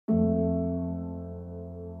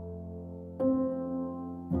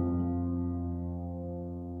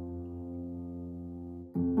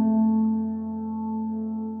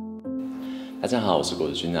大家好，我是果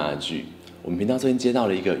汁君的Argyi。我们频道最近接到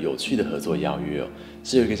了一个有趣的合作邀约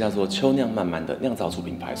是有一个叫做秋酿慢慢的酿造醋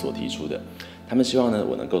品牌所提出的。他们希望呢，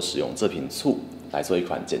我能够使用这瓶醋来做一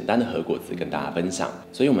款简单的和果子跟大家分享。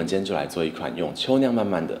所以我们今天就来做一款用秋酿慢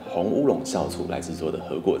慢的红乌龙酵醋来制作的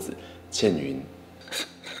和果子芡云。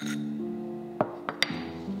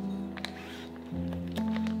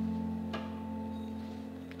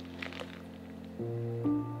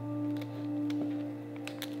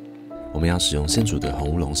我们要使用现煮的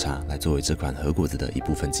红乌龙茶来作为这款和果子的一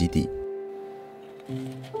部分基底。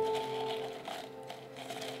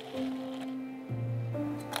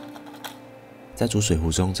在煮水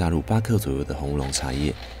壶中加入8克左右的红乌龙茶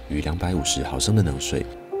叶与250毫升的冷水。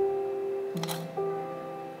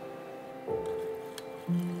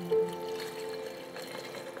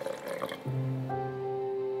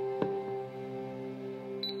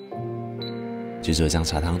接着将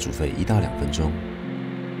茶汤煮沸1到2分钟。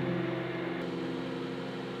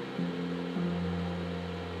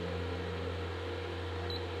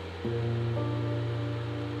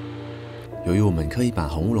由于我们刻意把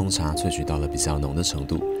红乌龙茶萃取到了比较浓的程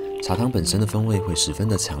度，茶汤本身的风味会十分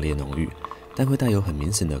的强烈浓郁，但会带有很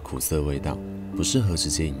明显的苦涩味道，不适合直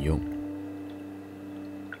接饮用。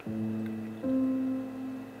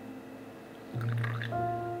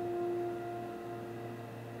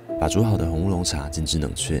把煮好的红乌龙茶静置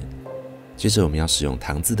冷却，接着我们要使用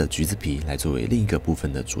糖渍的橘子皮来作为另一个部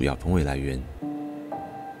分的主要风味来源。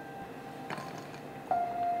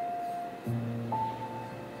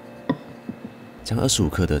将25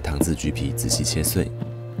克的糖渍橘皮仔细切碎，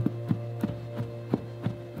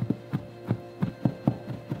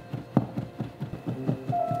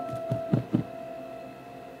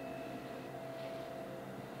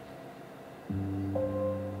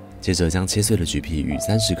接着将切碎的橘皮与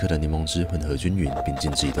30克的柠檬汁混合均匀，并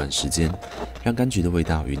静置一段时间，让柑橘的味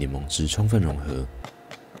道与柠檬汁充分融合。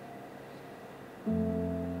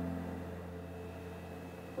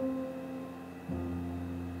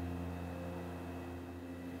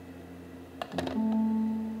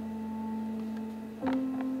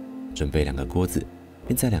准备2个锅子，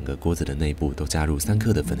并在2个锅子的内部都加入3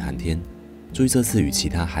克的粉寒天。注意这次与其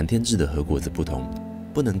他寒天制的和果子不同，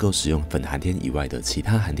不能够使用粉寒天以外的其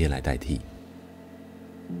他寒天来代替。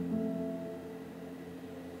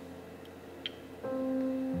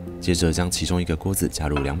接着将其中一个锅子加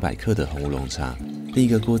入200克的红乌龙茶，另一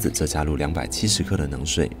个锅子则加入270克的冷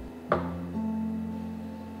水。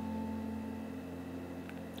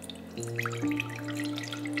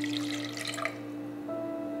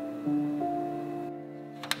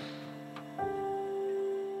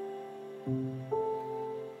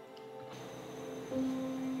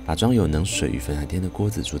把装有冷水与粉寒天的锅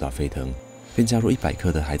子煮到沸腾，并加入100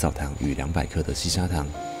克的海藻糖与200克的细砂糖，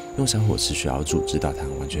用小火持续熬煮，直到糖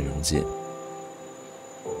完全溶解。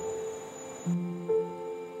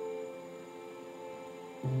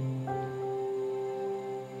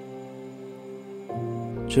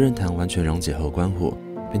确认糖完全溶解后关火，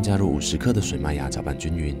并加入50克的水麦芽搅拌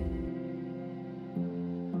均匀。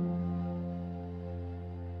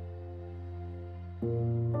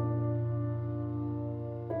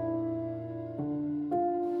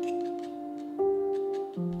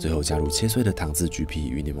最后加入切碎的糖渍橘皮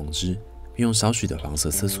与柠檬汁，并用少许的黄色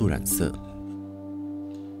色素染色。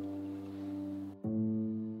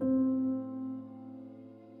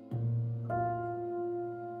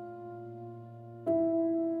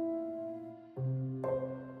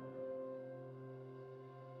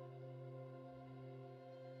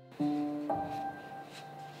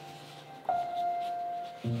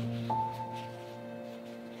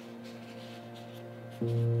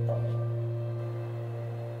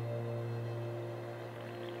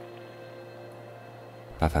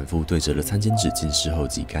把反复对折的餐巾纸浸湿后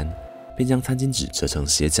挤干，并将餐巾纸折成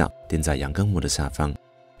斜角，垫在羊羹模的下方，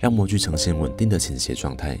让模具呈现稳定的倾斜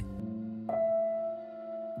状态。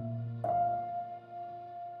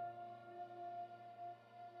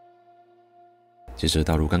接着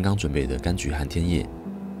倒入刚刚准备的柑橘寒天液，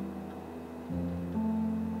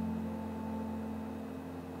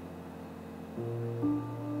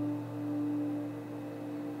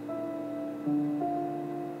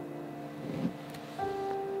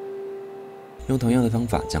用同样的方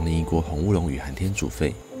法将另一锅红乌龙与寒天煮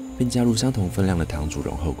沸，并加入相同分量的糖煮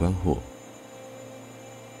溶后关火。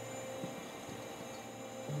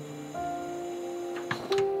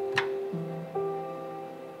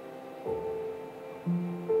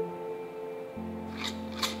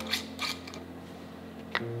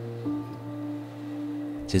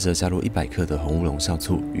接着加入100克的红乌龙酵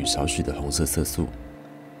醋与少许的红色色素。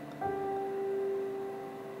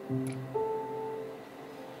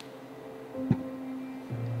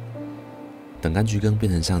等柑橘羹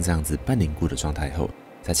变成像这样子半凝固的状态后，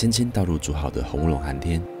再轻轻倒入煮好的红乌龙寒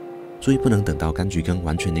天。注意不能等到柑橘羹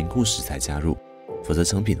完全凝固时才加入，否则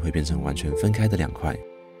成品会变成完全分开的2块。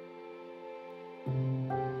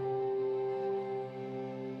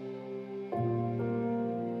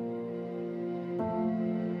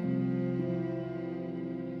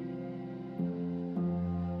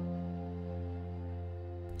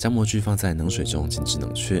将模具放在冷水中静置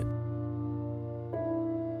冷却，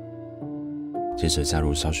接着加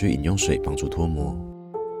入少许饮用水帮助脱模。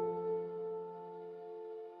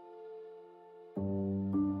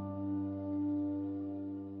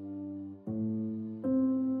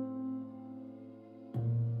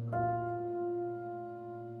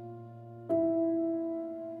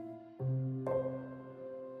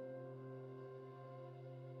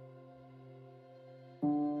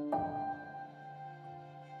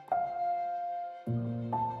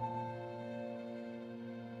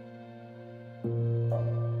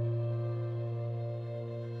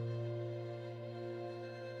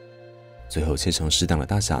最后切成适当的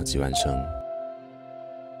大小即完成。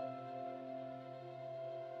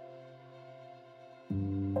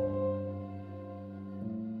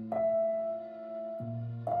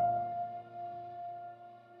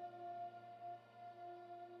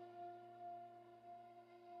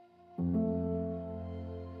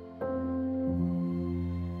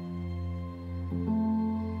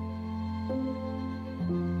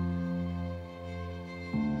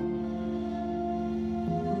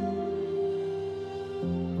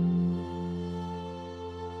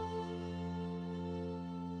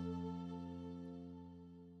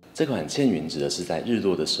这款茜云指的是在日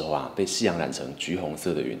落的时候被夕阳染成橘红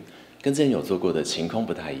色的云，跟之前有做过的晴空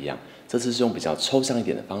不太一样。这次是用比较抽象一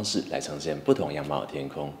点的方式来呈现不同样貌的天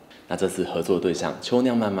空。那这次合作对象秋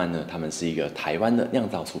酿慢慢呢，他们是一个台湾的酿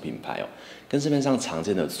造醋品牌跟市面上常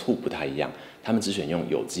见的醋不太一样，他们只选用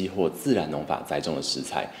有机或自然农法栽种的食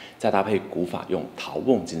材，再搭配古法用陶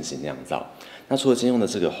瓮进行酿造。那除了今天用的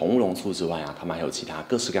这个红乌龙醋之外他们还有其他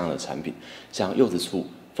各式各样的产品，像柚子醋、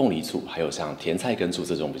凤梨醋，还有像甜菜根醋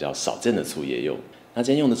这种比较少见的醋也有。那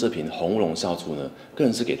今天用的这瓶红乌龙酵醋呢，个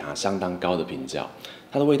人是给它相当高的评价，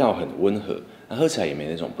它的味道很温和，那喝起来也没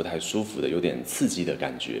那种不太舒服的、有点刺激的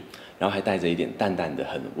感觉，然后还带着一点淡淡的、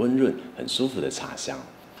很温润、很舒服的茶香。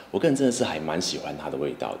我个人真的是还蛮喜欢它的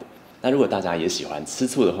味道的。那如果大家也喜欢吃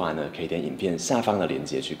醋的话呢，可以点影片下方的链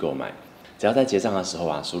接去购买，只要在结账的时候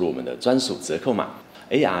输入我们的专属折扣码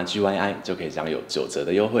Argyi 就可以享有9折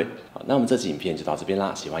的优惠。好，那我们这期影片就到这边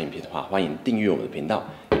啦。喜欢影片的话，欢迎订阅我们的频道，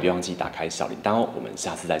也别忘记打开小铃铛哦。我们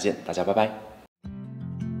下次再见，大家拜拜。